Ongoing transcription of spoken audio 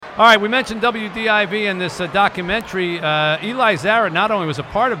All right, we mentioned WDIV in this documentary. Eli Zaret not only was a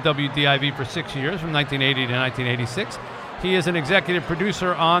part of WDIV for 6 years, from 1980 to 1986, he is an executive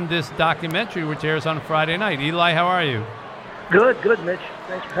producer on this documentary, which airs on Friday night. Eli, how are you? Good, Mitch.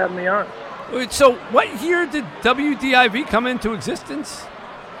 Thanks for having me on. So what year did WDIV come into existence?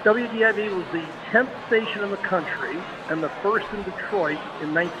 WDIV was the 10th station in the country and the first in Detroit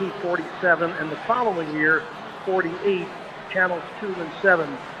in 1947, and the following year, 48, channels 2 and 7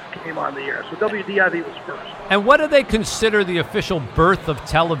 came on the air. So WDIV was first. And what do they consider the official birth of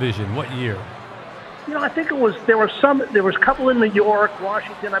television? What year? You know, I think there was a couple in New York,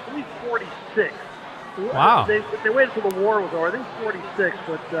 Washington, I believe 46. Wow. They waited till the war was over. I think 46,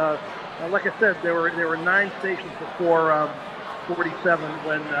 but like I said, there were 9 stations before 47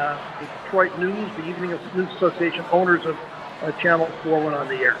 when the Detroit News, the Evening News Association, owners of Channel 4 went on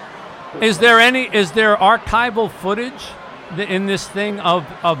the air. Is there archival footage in this thing of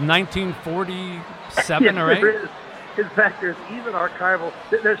 1947 or 8? There is. In fact, there's even archival.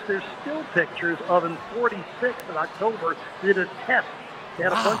 There's still pictures of in 46 in October. They did a test. They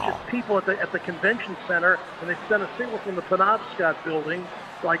had a bunch of people at the convention center, and they sent a signal from the Penobscot building,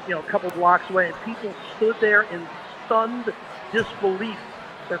 a couple blocks away, and people stood there in stunned disbelief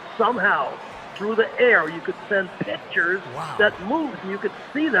that somehow through the air you could send pictures that moved and you could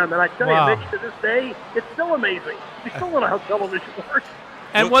see them. And I tell you, Mitch, to this day, it's still amazing. We still don't know how television works.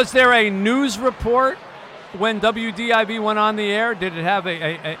 And was there a news report when WDIV went on the air? Did it have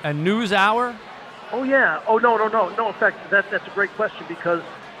a news hour? Oh, yeah. Oh, no. In fact, that's a great question, because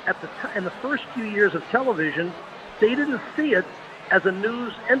in the first few years of television, they didn't see it as a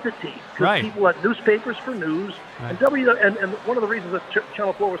news entity. Because people had newspapers for news. Right. And one of the reasons that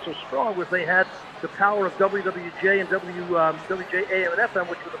Channel 4 was so strong was they had the power of WWJ and WJAM and FM,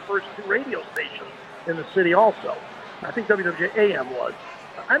 which were the first 2 radio stations in the city also. I think WWJAM was.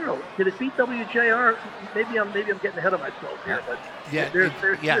 I don't know. Did it beat WJR? Maybe I'm getting ahead of myself here. But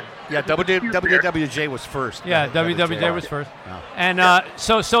WWJ was first. Yeah, WWJ was first. Oh. And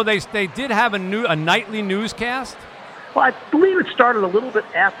so they did have a nightly newscast. Well, I believe it started a little bit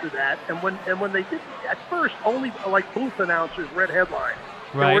after that, and when they did at first, only like booth announcers read headlines.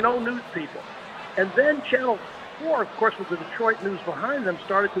 Right. There were no news people, and then Channel 4, of course, with the Detroit News behind them,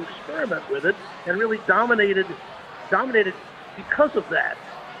 started to experiment with it and really dominated because of that.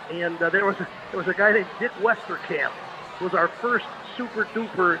 And there was a guy named Dick Westerkamp, who was our first super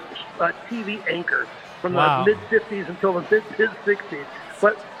duper TV anchor from the mid '50s until the mid '60s.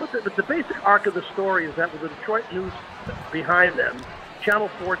 But the basic arc of the story is that with the Detroit News behind them, Channel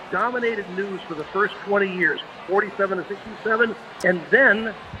 4 dominated news for the first 20 years, 47 to 67, and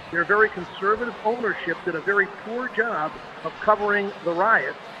then their very conservative ownership did a very poor job of covering the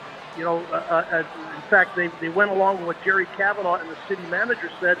riots. In fact, they went along with what Jerry Kavanaugh and the city manager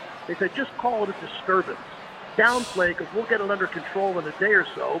said. They said, just call it a disturbance. Downplay, because we'll get it under control in a day or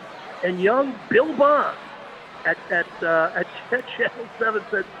so. And young Bill Bond at Channel 7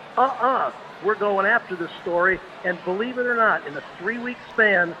 said, we're going after this story. And believe it or not, in a 3-week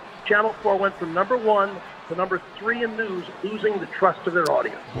span, Channel 4 went from number 1 to number 3 in news, losing the trust of their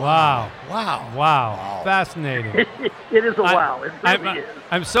audience. Wow. Fascinating. It is a wow. It really is.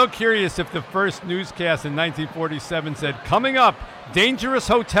 I'm so curious if the first newscast in 1947 said, coming up, dangerous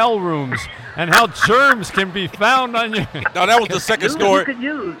hotel rooms and how germs can be found on you. No, that was the second story. You could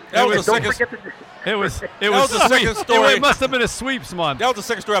use. That was the second. It was the second story. It must have been a sweeps month. That was the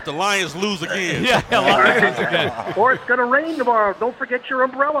second story after Lions lose again. Lions lose again. Or it's going to rain tomorrow. Don't forget your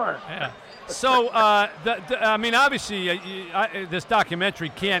umbrella. Yeah. So, obviously, this documentary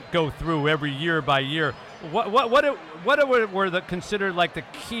can't go through every year by year. What were considered like the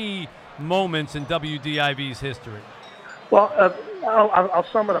key moments in WDIV's history? Well, I'll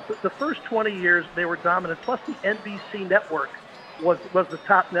sum it up. The first 20 years, they were dominant. Plus, the NBC network was the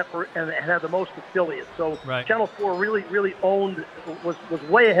top network and had the most affiliates. So Channel 4 really owned, was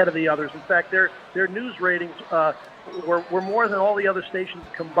way ahead of the others. In fact, their news ratings were more than all the other stations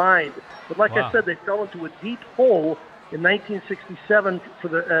combined. But like I said, they fell into a deep hole in 1967 for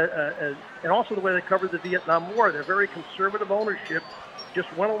and also the way they covered the Vietnam War. Their very conservative ownership just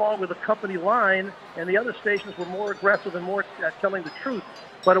went along with the company line, and the other stations were more aggressive and more telling the truth.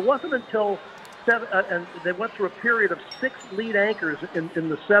 But it wasn't until and they went through a period of 6 lead anchors in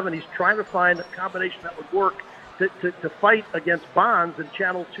the 70s trying to find a combination that would work to fight against Bonds and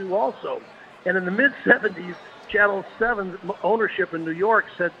Channel 2 also. And in the mid-70s, Channel 7 ownership in New York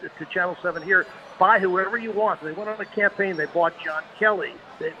said to Channel 7 here, buy whoever you want. And they went on a campaign. They bought John Kelly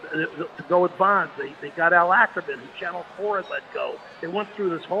to go with Bonds. They got Al Ackerman, who Channel 4 had let go. They went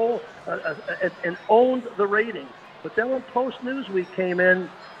through this whole and owned the ratings. But then when Post Newsweek came in,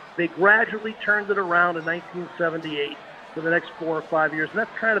 They gradually turned it around in 1978 for the next 4 or 5 years. And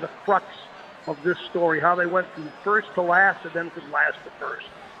that's kind of the crux of this story, how they went from first to last and then from last to first.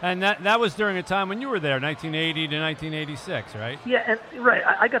 And that was during a time when you were there, 1980 to 1986, right? Yeah, and right.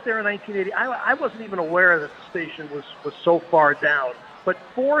 I got there in 1980. I wasn't even aware that the station was so far down. But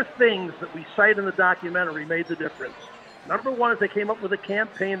 4 things that we cite in the documentary made the difference. Number one is they came up with a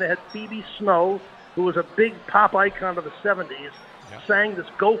campaign that had Phoebe Snow, who was a big pop icon of the 70s, sang this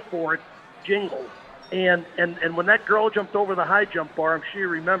 "Go For It" jingle. And when that girl jumped over the high jump bar, I'm sure you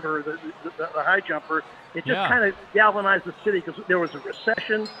remember the high jumper, it just kind of galvanized the city because there was a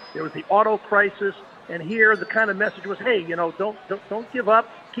recession, there was the auto crisis, and here the kind of message was, hey, don't give up,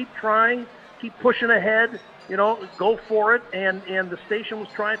 keep trying, keep pushing ahead, go for it. And the station was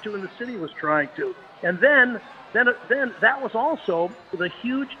trying to, and the city was trying to. And then that was also the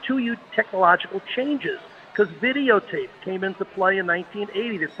huge 2 technological changes. Because videotape came into play in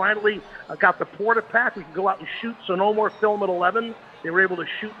 1980. They finally got the Porta-Pack. We could go out and shoot, so no more film at 11. They were able to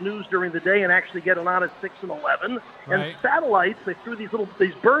shoot news during the day and actually get it on at 6 and 11. Right. And satellites, they threw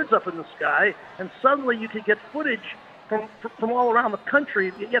these birds up in the sky, and suddenly you could get footage from all around the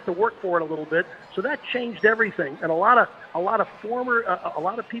country. You had to work for it a little bit. So that changed everything. And a lot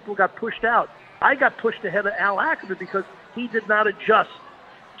of people got pushed out. I got pushed ahead of Al Ackerman because he did not adjust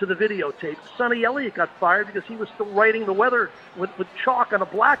to the videotape. Sonny Elliott got fired because he was still writing the weather with chalk on a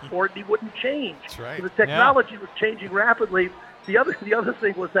blackboard and he wouldn't change. That's right. So the technology was changing rapidly. The other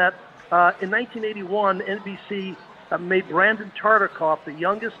thing was that in 1981, NBC made Brandon Tartikoff the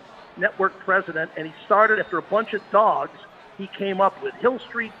youngest network president, and he started after a bunch of dogs. He came up with Hill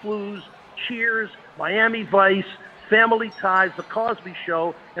Street Blues, Cheers, Miami Vice, Family Ties, The Cosby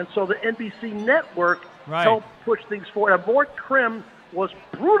Show, and so the NBC network helped push things forward. And Mort Krim was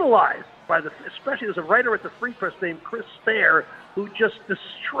brutalized especially there's a writer at the Free Press named Chris Thayer who just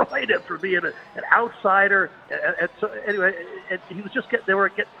destroyed him for being an outsider. So anyway, they were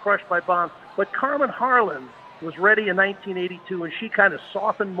getting crushed by bombs. But Carmen Harlan was ready in 1982, and she kind of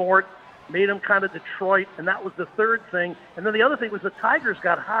softened Mort, made him kind of Detroit, and that was the third thing. And then the other thing was the Tigers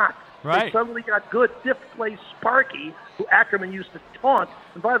got hot. Right. They suddenly got good. Fifth place Sparky, who Ackerman used to taunt.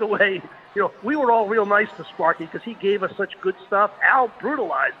 And by the way, we were all real nice to Sparky because he gave us such good stuff. Al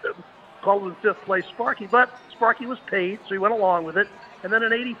brutalized him, called him fifth place Sparky, but Sparky was paid, so he went along with it. And then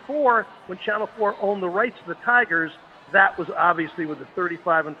in '84, when Channel 4 owned the rights to the Tigers, that was obviously with the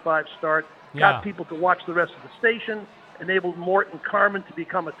 35-5 start, got people to watch the rest of the station, enabled Mort and Carmen to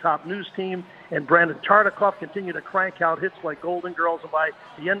become a top news team, and Brandon Tartikoff continued to crank out hits like Golden Girls, and by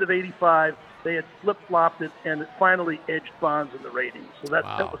the end of '85, they had flip-flopped it, and it finally edged Bonds in the ratings. So that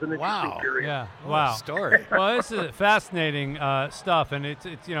was an interesting period. Yeah, wow. Story. Well, this is fascinating stuff, and it's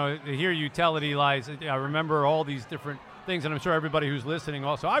to hear you tell it, Eli. I remember all these different things, and I'm sure everybody who's listening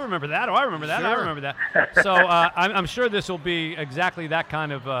also, I remember that, I remember that, I remember that. So I'm sure this will be exactly that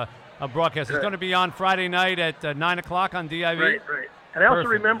kind of a broadcast. It's going to be on Friday night at 9 o'clock on DIV. Right. And I also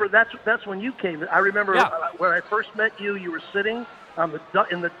remember that's when you came. I remember when I first met you, you were sitting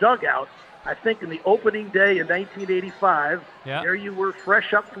in the dugout, I think in the opening day in 1985. There you were,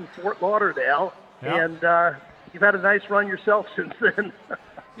 fresh up from Fort Lauderdale, and you've had a nice run yourself since then.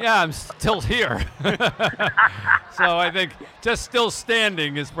 Yeah, I'm still here. So I think just still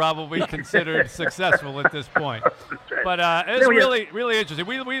standing is probably considered successful at this point. But it's really, really interesting.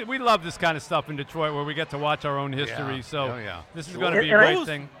 We love this kind of stuff in Detroit where we get to watch our own history. So this is going to be a great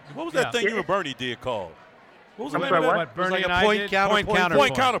thing. What was that thing you and Bernie did called? What was the name of that? What Bernie like and a I point did? counterpoint.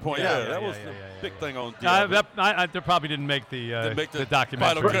 Point counterpoint. Yeah, that was the big thing on DIV. They probably didn't make the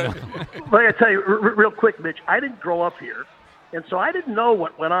documentary. Well, I tell you real quick, Mitch, I didn't grow up here. And so I didn't know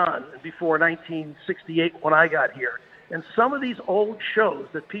what went on before 1968 when I got here. And some of these old shows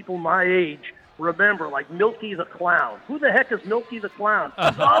that people my age remember, like Milky the Clown. Who the heck is Milky the Clown?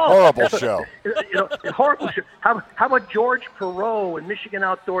 Horrible show. Horrible show. How about George Perot and Michigan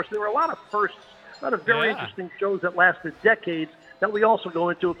Outdoors? There were a lot of firsts, a lot of very interesting shows that lasted decades that we also go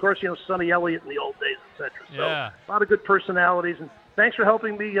into. Of course, Sonny Elliott in the old days, etc. So a lot of good personalities. And thanks for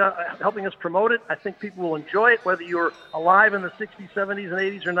helping us promote it. I think people will enjoy it, whether you're alive in the 60s, 70s, and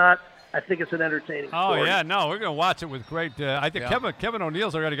 80s or not. I think it's an entertaining story. Oh, yeah. No, we're going to watch it with great I think Kevin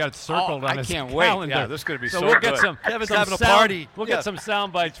O'Neill's already got it circled on his calendar. I can't wait. Yeah, this is going to be so we'll good. Get some, Kevin's some having sound, a party. We'll get some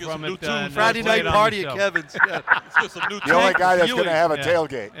sound bites from it. Friday night party at Kevin's. The only guy that's going to have a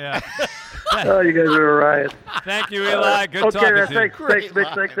tailgate. Yeah. Oh, you guys are a riot. Thank you, Eli. Good talking to you. Thanks, Mitch.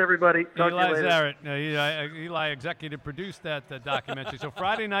 Thanks, everybody. Talk Eli to you later. Zaret. Eli executive produced that documentary. So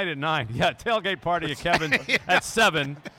Friday night at 9. Yeah, tailgate party at Kevin's at 7.